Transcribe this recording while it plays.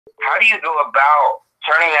how do you go about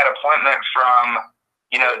turning that appointment from,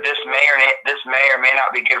 this may or may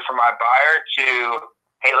not be good for my buyer to,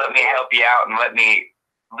 hey, let me help you out and let me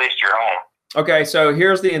list your home? Okay, so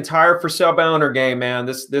here's the entire for sale by owner game, man.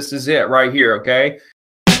 This is it right here, okay?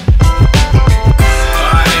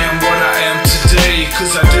 I am what I am today,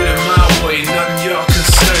 'cause I did it my way, nothing y'all can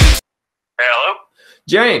say. Hello?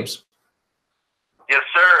 James. Yes,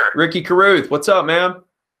 sir. Ricky Carruth, what's up, man?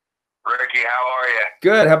 Ricky, how are you?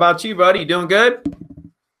 Good. How about you, buddy? You doing good?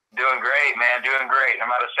 Doing great, man. Doing great. I'm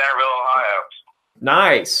out of Centerville, Ohio.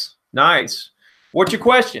 Nice. Nice. What's your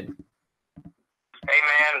question? Hey,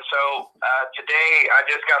 man. So today I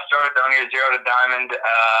just got started on your 0 to Diamond.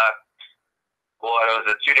 What was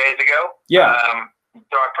it, 2 days ago? Yeah.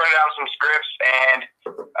 So I printed out some scripts, and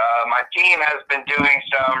my team has been doing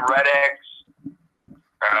some Red X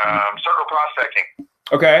circle prospecting.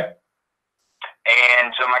 Okay.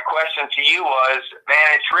 And so my question to you was, man,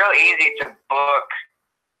 it's real easy to book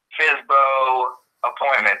FSBO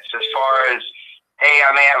appointments as far as, hey,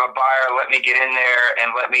 I may have a buyer, let me get in there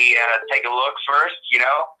and let me take a look first,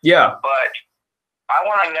 Yeah. But I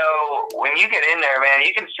want to know, when you get in there, man,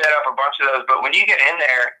 you can set up a bunch of those, but when you get in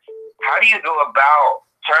there, how do you go about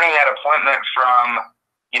turning that appointment from,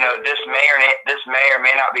 this may or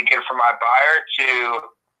may not be good for my buyer to,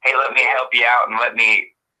 hey, let me help you out and let me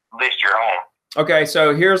list your home? Okay,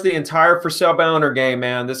 so here's the entire for sale by owner game,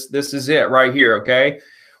 man. This is it right here, okay?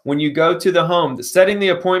 When you go to the home, setting the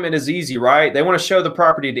appointment is easy, right? They want to show the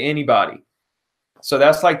property to anybody. So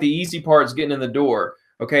that's like the easy part, is getting in the door.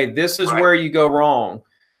 Okay, this is where you go wrong.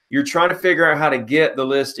 You're trying to figure out how to get the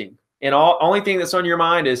listing. And only thing that's on your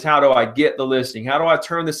mind is, how do I get the listing? How do I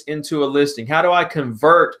turn this into a listing? How do I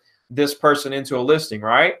convert this person into a listing,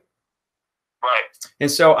 right? Right. And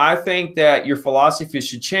so I think that your philosophy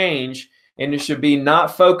should change, and it should be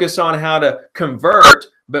not focus on how to convert,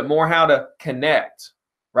 but more how to connect,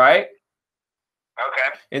 right?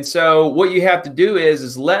 Okay. And so what you have to do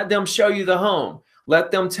is let them show you the home. Let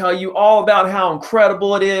them tell you all about how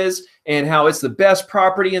incredible it is and how it's the best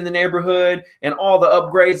property in the neighborhood and all the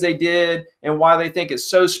upgrades they did and why they think it's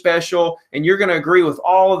so special. And you're going to agree with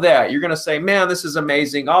all of that. You're going to say, man, this is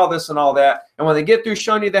amazing, all this and all that. And when they get through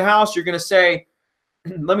showing you the house, you're going to say,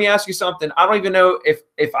 let me ask you something. I don't even know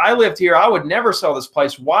if I lived here, I would never sell this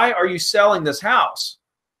place. Why are you selling this house?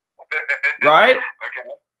 Right? Okay.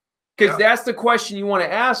 Because that's the question you want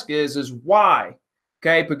to ask is why?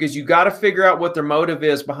 Okay, because you got to figure out what their motive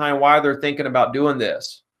is behind why they're thinking about doing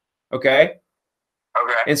this. Okay.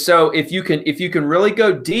 Okay. And so if you can really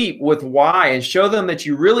go deep with why and show them that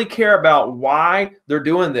you really care about why they're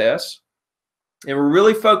doing this, and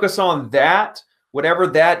really focus on that, whatever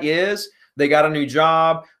that is. They got a new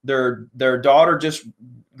job. Their daughter just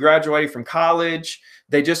graduated from college.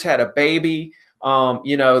 They just had a baby. They're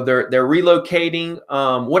relocating.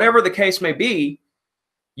 Whatever the case may be,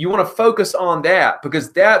 you want to focus on that,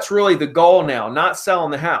 because that's really the goal now, not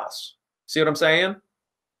selling the house. See what I'm saying?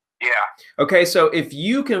 Yeah. Okay, so if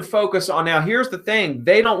you can focus on, now here's the thing,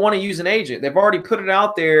 they don't want to use an agent. They've already put it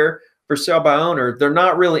out there for sale by owner. They're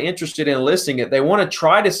not really interested in listing it. They want to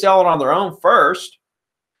try to sell it on their own first.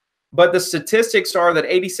 But the statistics are that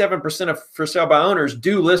 87% of for sale by owners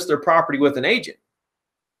do list their property with an agent.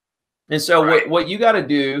 And so what you got to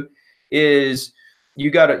do is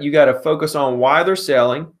you got to focus on why they're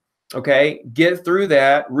selling. Okay, get through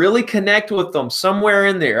that, really connect with them somewhere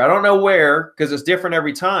in there. I don't know where, because it's different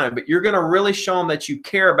every time, but you're going to really show them that you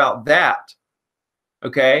care about that.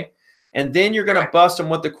 Okay, and then you're going to bust them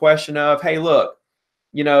with the question of, hey, look,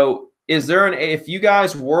 is there if you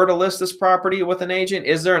guys were to list this property with an agent,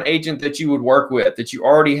 is there an agent that you would work with that you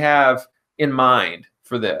already have in mind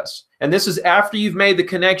for this? And this is after you've made the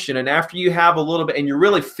connection and after you have a little bit and you're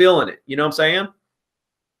really feeling it. You know what I'm saying?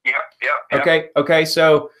 Yep. Okay.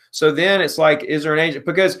 So then it's like, is there an agent?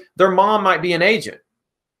 Because their mom might be an agent.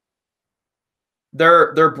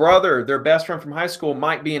 Their brother, their best friend from high school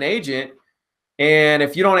might be an agent. And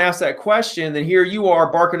if you don't ask that question, then here you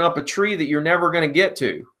are barking up a tree that you're never going to get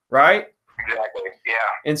to, right? Exactly.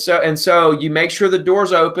 Yeah. And so you make sure the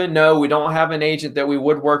door's open. No, we don't have an agent that we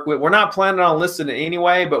would work with. We're not planning on listing it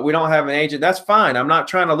anyway, but we don't have an agent. That's fine. I'm not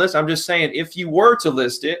trying to list. I'm just saying, if you were to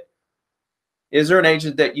list it, is there an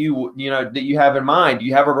agent that that you have in mind? Do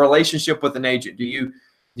you have a relationship with an agent? Do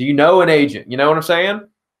you know an agent? You know what I'm saying?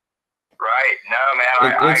 Right. No,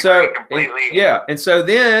 man. I agree completely. Yeah. And so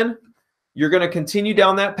then you're going to continue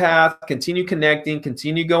down that path, continue connecting,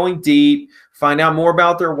 continue going deep, find out more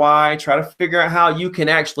about their why, try to figure out how you can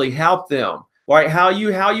actually help them. Right? How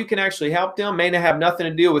you can actually help them may not have nothing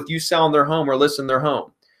to do with you selling their home or listing their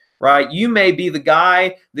home. right? You may be the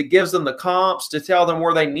guy that gives them the comps to tell them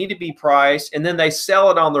where they need to be priced, and then they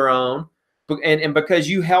sell it on their own. And because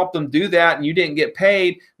you helped them do that and you didn't get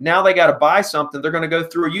paid, now they got to buy something. They're going to go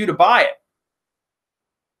through you to buy it.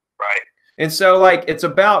 Right. And so, like, it's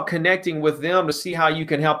about connecting with them to see how you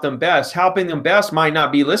can help them best. Helping them best might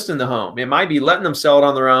not be listing the home. It might be letting them sell it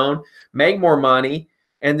on their own, make more money,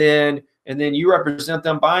 and then you represent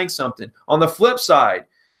them buying something. On the flip side,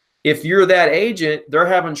 if you're that agent, they're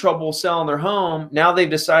having trouble selling their home. Now they've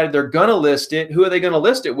decided they're going to list it. Who are they going to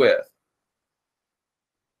list it with?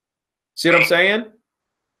 See what I'm saying?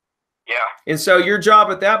 Yeah. And so your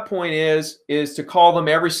job at that point is to call them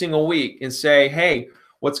every single week and say, hey,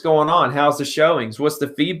 what's going on? How's the showings? What's the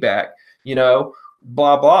feedback? You know,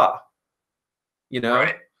 blah, blah, you know,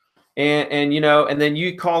 right. and, you know, and then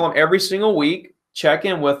you call them every single week, check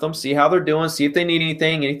in with them, see how they're doing, see if they need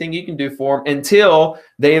anything you can do for them until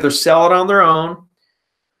they either sell it on their own,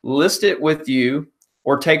 list it with you,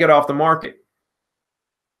 or take it off the market.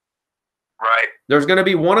 Right. There's going to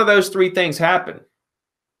be one of those three things happen.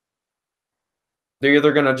 They're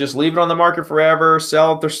either going to just leave it on the market forever,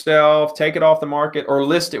 sell it themselves, take it off the market, or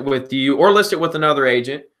list it with you, or list it with another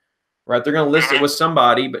agent, right? They're going to list it with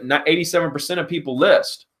somebody, but not 87% of people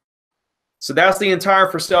list. So that's the entire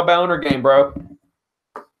for sale by owner game, bro.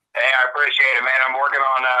 Hey, I appreciate it, man. I'm working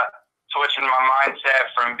on switching my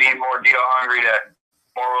mindset from being more deal hungry to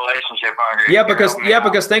more relationship hungry.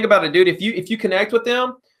 Because think about it, dude. If you connect with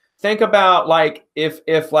them, think about like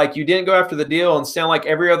if like you didn't go after the deal and sound like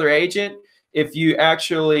every other agent. If you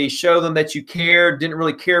actually show them that you care, didn't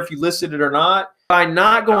really care if you listed it or not, by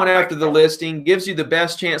not going after the listing gives you the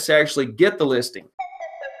best chance to actually get the listing.